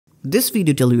This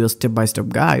video tells you a step-by-step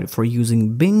guide for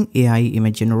using Bing AI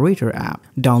Image Generator app.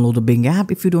 Download the Bing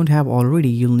app if you don't have already.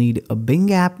 You'll need a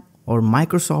Bing app or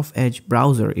Microsoft Edge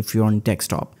browser if you're on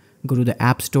desktop. Go to the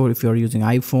App Store if you're using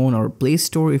iPhone or Play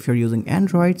Store if you're using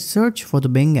Android. Search for the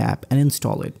Bing app and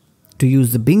install it. To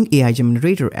use the Bing AI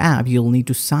Generator app, you'll need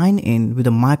to sign in with a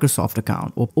Microsoft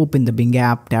account. Open the Bing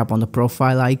app, tap on the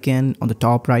profile icon on the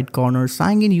top right corner,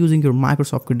 sign in using your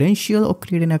Microsoft credential or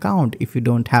create an account if you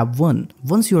don't have one.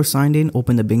 Once you are signed in,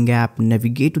 open the Bing app,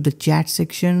 navigate to the chat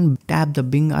section, tap the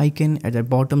Bing icon at the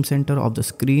bottom center of the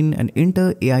screen and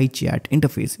enter AI chat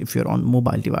interface if you're on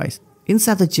mobile device.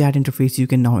 Inside the chat interface, you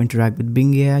can now interact with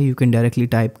Bing AI. You can directly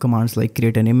type commands like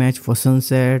create an image for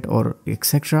sunset or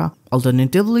etc.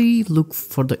 Alternatively, look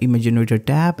for the image generator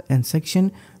tab and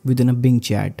section within a Bing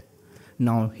chat.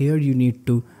 Now here you need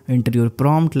to enter your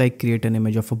prompt like create an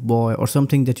image of a boy or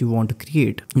something that you want to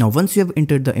create. Now once you have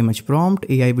entered the image prompt,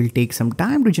 AI will take some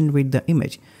time to generate the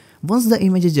image. Once the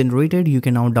image is generated, you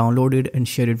can now download it and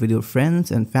share it with your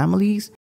friends and families.